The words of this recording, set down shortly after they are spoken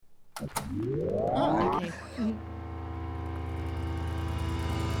Oh, okay.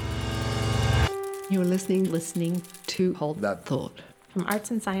 You're listening to Hold That Thought from Arts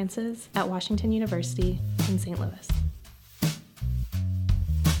and Sciences at Washington University in St. Louis.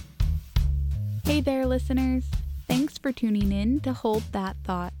 Hey there, listeners. Thanks for tuning in to Hold That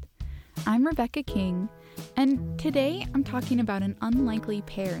Thought. I'm Rebecca King, and today I'm talking about an unlikely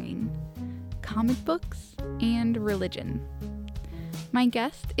pairing: comic books and religion. My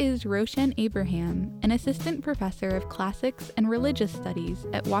guest is Roshan Abraham, an assistant professor of classics and religious studies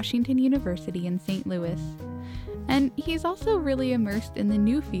at Washington University in St. Louis. And he's also really immersed in the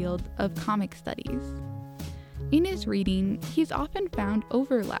new field of comic studies. In his reading, he's often found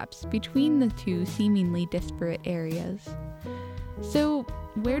overlaps between the two seemingly disparate areas. So,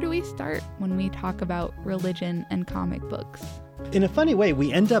 where do we start when we talk about religion and comic books? In a funny way,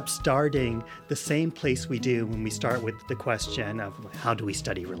 we end up starting the same place we do when we start with the question of how do we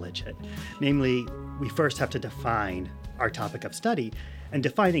study religion? Namely, we first have to define our topic of study, and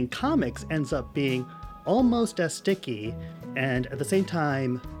defining comics ends up being almost as sticky and at the same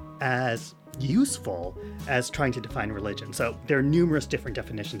time as useful as trying to define religion. So there are numerous different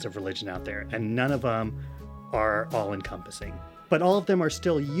definitions of religion out there, and none of them are all-encompassing. But all of them are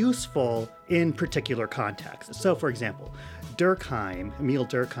still useful in particular contexts. So, for example, Emil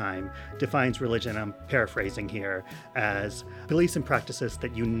Durkheim defines religion, I'm paraphrasing here, as beliefs and practices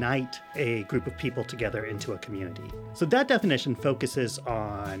that unite a group of people together into a community. So that definition focuses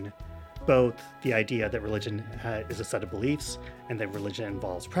on both the idea that religion is a set of beliefs and that religion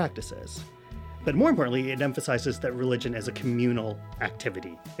involves practices. But more importantly, it emphasizes that religion is a communal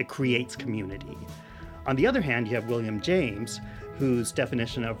activity. It creates community. On the other hand, you have William James, whose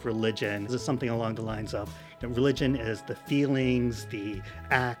definition of religion is something along the lines of religion is the feelings, the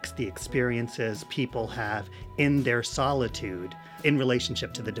acts, the experiences people have in their solitude in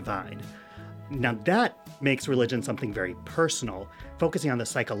relationship to the divine. Now that makes religion something very personal, focusing on the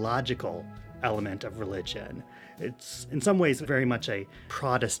psychological element of religion. It's in some ways very much a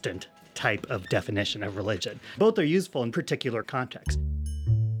Protestant type of definition of religion. Both are useful in particular contexts.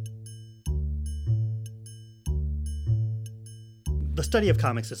 The study of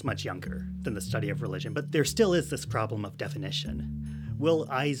comics is much younger than the study of religion, but there still is this problem of definition. Will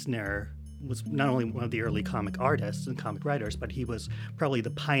Eisner was not only one of the early comic artists and comic writers, but he was probably the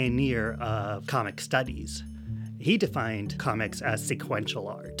pioneer of comic studies. He defined comics as sequential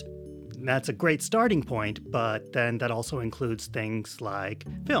art. And that's a great starting point, but then that also includes things like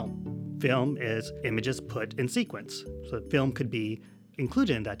film. Film is images put in sequence. So film could be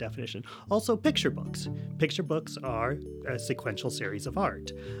included in that definition. Also, picture books. Picture books are a sequential series of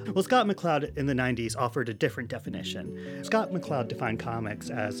art. Well, Scott McCloud in the 90s offered a different definition. Scott McCloud defined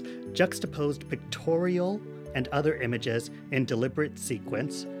comics as juxtaposed pictorial and other images in deliberate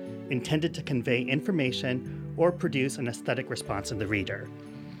sequence intended to convey information or produce an aesthetic response in the reader.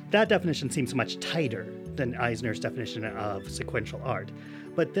 That definition seems much tighter than Eisner's definition of sequential art.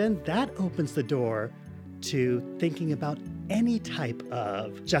 But then that opens the door to thinking about any type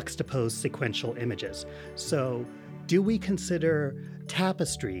of juxtaposed sequential images. So, do we consider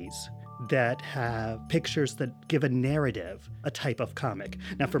tapestries that have pictures that give a narrative a type of comic?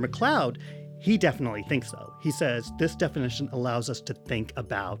 Now, for McCloud, he definitely thinks so. He says this definition allows us to think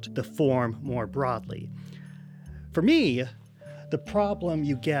about the form more broadly. For me, the problem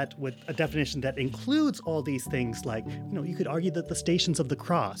you get with a definition that includes all these things, like, you could argue that the Stations of the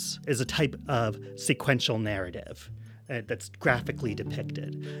Cross is a type of sequential narrative that's graphically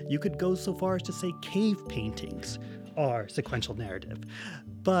depicted. You could go so far as to say cave paintings are sequential narrative.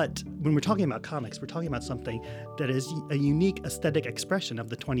 But when we're talking about comics, we're talking about something that is a unique aesthetic expression of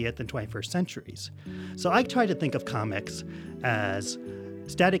the 20th and 21st centuries. So I try to think of comics as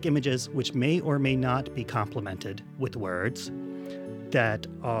static images which may or may not be complemented with words, that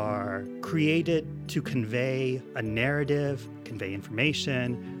are created to convey a narrative, convey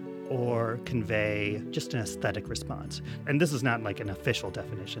information, or convey just an aesthetic response. And this is not like an official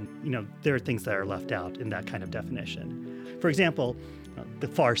definition. There are things that are left out in that kind of definition. For example, The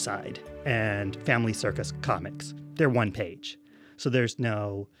Far Side and Family Circus comics, they're one page. So there's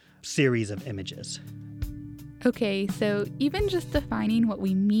no series of images. Okay, so even just defining what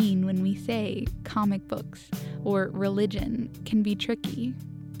we mean when we say comic books or religion can be tricky.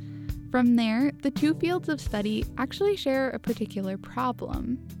 From there, the two fields of study actually share a particular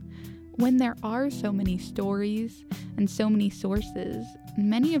problem. When there are so many stories and so many sources,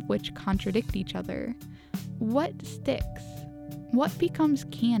 many of which contradict each other, what sticks? What becomes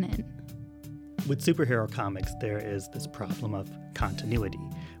canon? With superhero comics, there is this problem of continuity,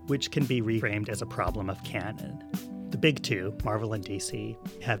 which can be reframed as a problem of canon. the big two, Marvel and DC,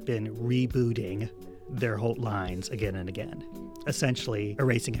 have been rebooting their whole lines again and again, essentially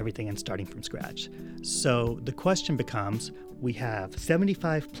erasing everything and starting from scratch. So the question becomes, we have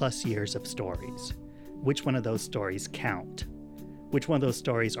 75 plus years of stories. Which one of those stories count? Which one of those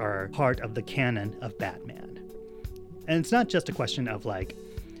stories are part of the canon of Batman? And it's not just a question of like,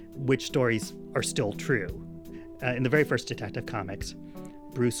 which stories are still true. In the very first Detective Comics,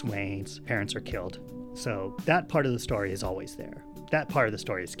 Bruce Wayne's parents are killed. So that part of the story is always there. That part of the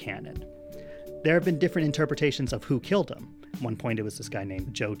story is canon. There have been different interpretations of who killed him. At one point it was this guy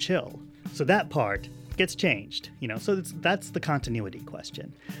named Joe Chill. So that part gets changed, so that's the continuity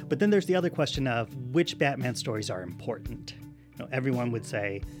question. But then there's the other question of which Batman stories are important. Everyone would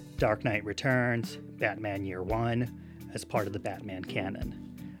say Dark Knight Returns, Batman Year One as part of the Batman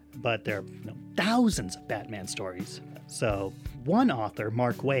canon. But there are thousands of Batman stories. So one author,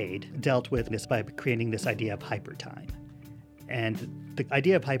 Mark Waid, dealt with this by creating this idea of hypertime. And the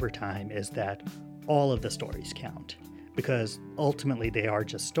idea of hypertime is that all of the stories count, because ultimately they are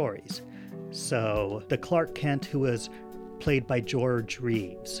just stories. So the Clark Kent who was played by George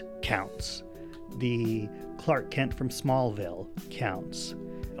Reeves counts. The Clark Kent from Smallville counts.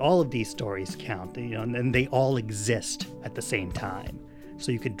 All of these stories count, and they all exist at the same time.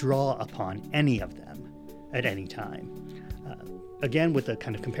 So you could draw upon any of them at any time. Again, with a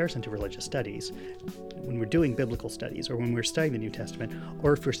kind of comparison to religious studies, when we're doing biblical studies, or when we're studying the New Testament,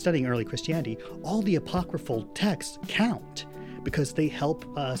 or if we're studying early Christianity, all the apocryphal texts count because they help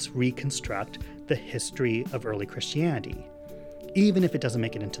us reconstruct the history of early Christianity, even if it doesn't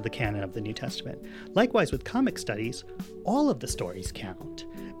make it into the canon of the New Testament. Likewise, with comic studies, all of the stories count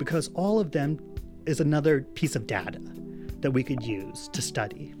because all of them is another piece of data that we could use to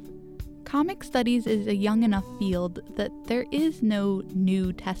study. Comic studies is a young enough field that there is no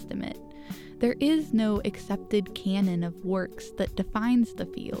New Testament. There is no accepted canon of works that defines the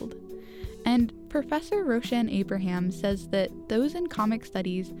field. And Professor Roshan Abraham says that those in comic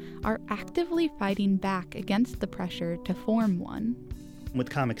studies are actively fighting back against the pressure to form one. With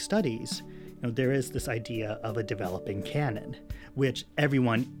comic studies, there is this idea of a developing canon, which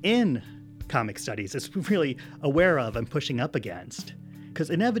everyone in comic studies is really aware of and pushing up against. Because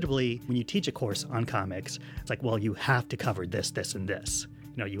inevitably, when you teach a course on comics, it's like, well, you have to cover this, this, and this.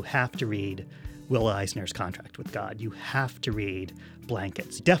 You have to read Will Eisner's Contract with God. You have to read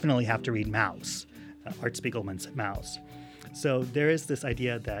Blankets. You definitely have to read Mouse, Art Spiegelman's Mouse. So there is this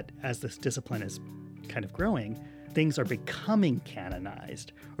idea that as this discipline is kind of growing, things are becoming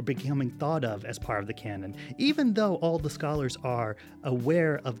canonized or becoming thought of as part of the canon, even though all the scholars are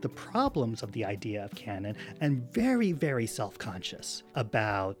aware of the problems of the idea of canon and very, very self-conscious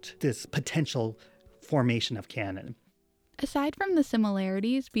about this potential formation of canon. Aside from the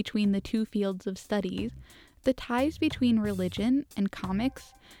similarities between the two fields of studies, the ties between religion and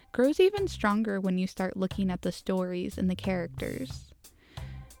comics grows even stronger when you start looking at the stories and the characters.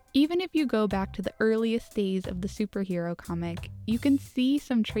 Even if you go back to the earliest days of the superhero comic, you can see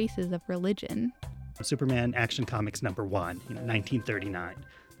some traces of religion. Superman Action Comics #1, 1939,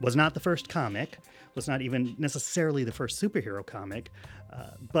 was not the first comic, was not even necessarily the first superhero comic,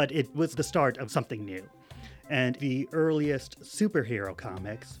 but it was the start of something new. And the earliest superhero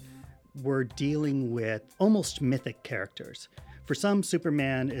comics were dealing with almost mythic characters. For some,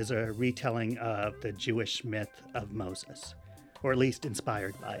 Superman is a retelling of the Jewish myth of Moses, or at least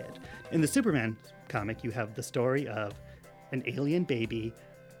inspired by it. In the Superman comic, you have the story of an alien baby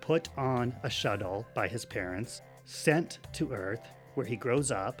put on a shuttle by his parents, sent to Earth, where he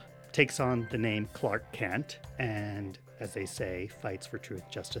grows up, takes on the name Clark Kent, and, as they say, fights for truth,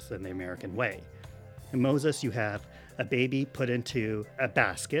 justice, and the American way. In Moses, you have a baby put into a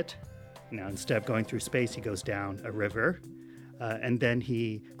basket. Instead of going through space, he goes down a river, and then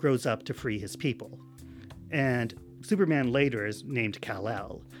he grows up to free his people. And Superman later is named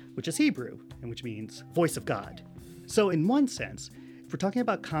Kal-El, which is Hebrew, and which means voice of God. So in one sense, if we're talking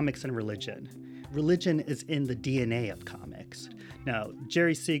about comics and religion is in the DNA of comics. Now,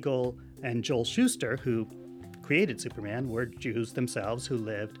 Jerry Siegel and Joel Shuster, who created Superman, were Jews themselves who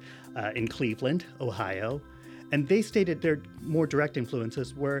lived in Cleveland, Ohio, and they stated their more direct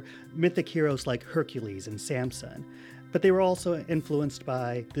influences were mythic heroes like Hercules and Samson, but they were also influenced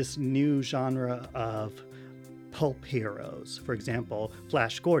by this new genre of pulp heroes. For example,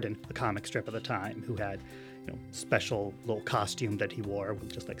 Flash Gordon, a comic strip of the time, who had special little costume that he wore,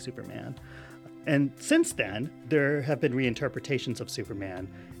 just like Superman. And since then, there have been reinterpretations of Superman.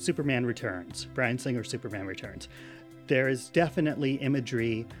 Superman Returns, Bryan Singer's Superman Returns. There is definitely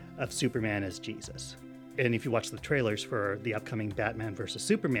imagery of Superman as Jesus. And if you watch the trailers for the upcoming Batman vs.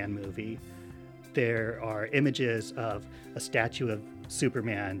 Superman movie, there are images of a statue of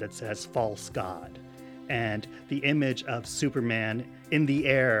Superman that says false god, and the image of Superman in the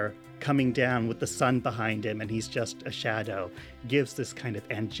air coming down with the sun behind him and he's just a shadow gives this kind of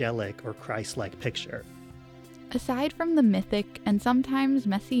angelic or Christ-like picture. Aside from the mythic and sometimes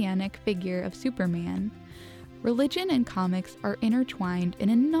messianic figure of Superman, religion and comics are intertwined in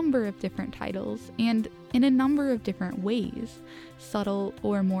a number of different titles and in a number of different ways, subtle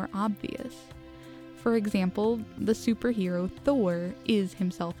or more obvious. For example, the superhero Thor is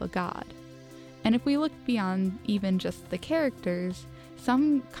himself a god. And if we look beyond even just the characters,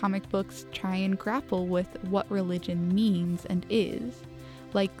 some comic books try and grapple with what religion means and is,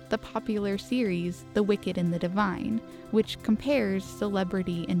 like the popular series The Wicked and the Divine, which compares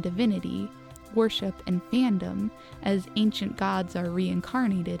celebrity and divinity, worship and fandom, as ancient gods are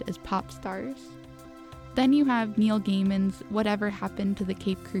reincarnated as pop stars. Then you have Neil Gaiman's Whatever Happened to the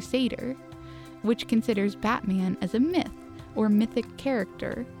Caped Crusader, which considers Batman as a myth or mythic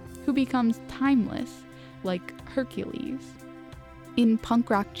character who becomes timeless, like Hercules. In Punk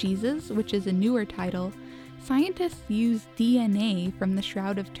Rock Jesus, which is a newer title, scientists use DNA from the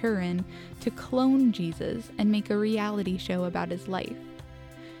Shroud of Turin to clone Jesus and make a reality show about his life.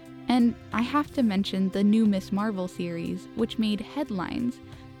 And I have to mention the new Ms. Marvel series, which made headlines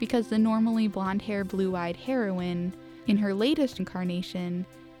because the normally blonde-haired, blue-eyed heroine in her latest incarnation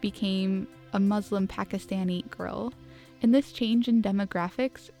became a Muslim Pakistani girl. And this change in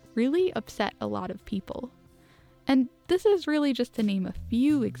demographics really upset a lot of people. And this is really just to name a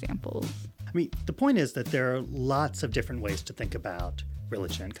few examples. I mean, the point is that there are lots of different ways to think about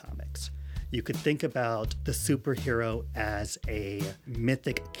religion in comics. You could think about the superhero as a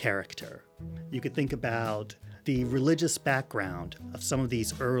mythic character. You could think about the religious background of some of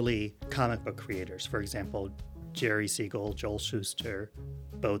these early comic book creators. For example, Jerry Siegel, Joel Shuster,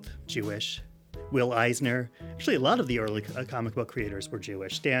 both Jewish. Will Eisner. Actually, a lot of the early comic book creators were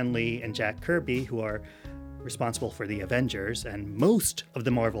Jewish. Stan Lee and Jack Kirby, who are responsible for the Avengers and most of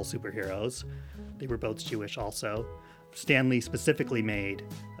the Marvel superheroes. They were both Jewish also. Stan Lee specifically made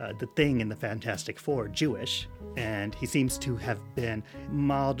the Thing in the Fantastic Four Jewish, and he seems to have been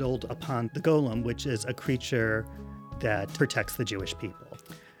modeled upon the Golem, which is a creature that protects the Jewish people.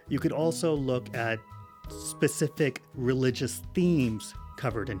 You could also look at specific religious themes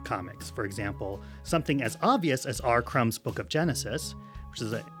covered in comics. For example, something as obvious as R. Crumb's Book of Genesis, which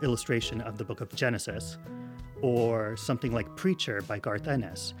is an illustration of the Book of Genesis, or something like Preacher by Garth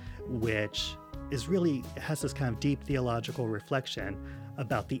Ennis, which has this kind of deep theological reflection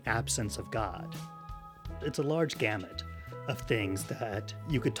about the absence of God. It's a large gamut of things that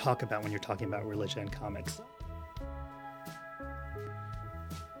you could talk about when you're talking about religion and comics.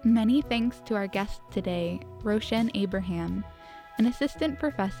 Many thanks to our guest today, Roshen Abraham, an assistant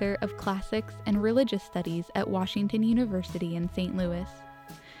professor of classics and religious studies at Washington University in St. Louis.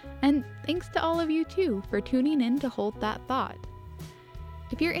 And thanks to all of you too for tuning in to Hold That Thought.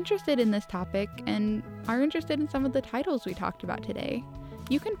 If you're interested in this topic and are interested in some of the titles we talked about today,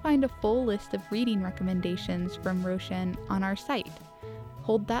 you can find a full list of reading recommendations from Roshen on our site,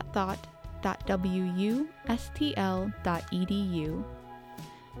 holdthatthought.wustl.edu.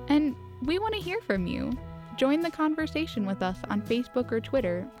 And we want to hear from you. Join the conversation with us on Facebook or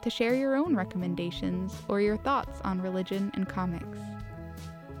Twitter to share your own recommendations or your thoughts on religion and comics.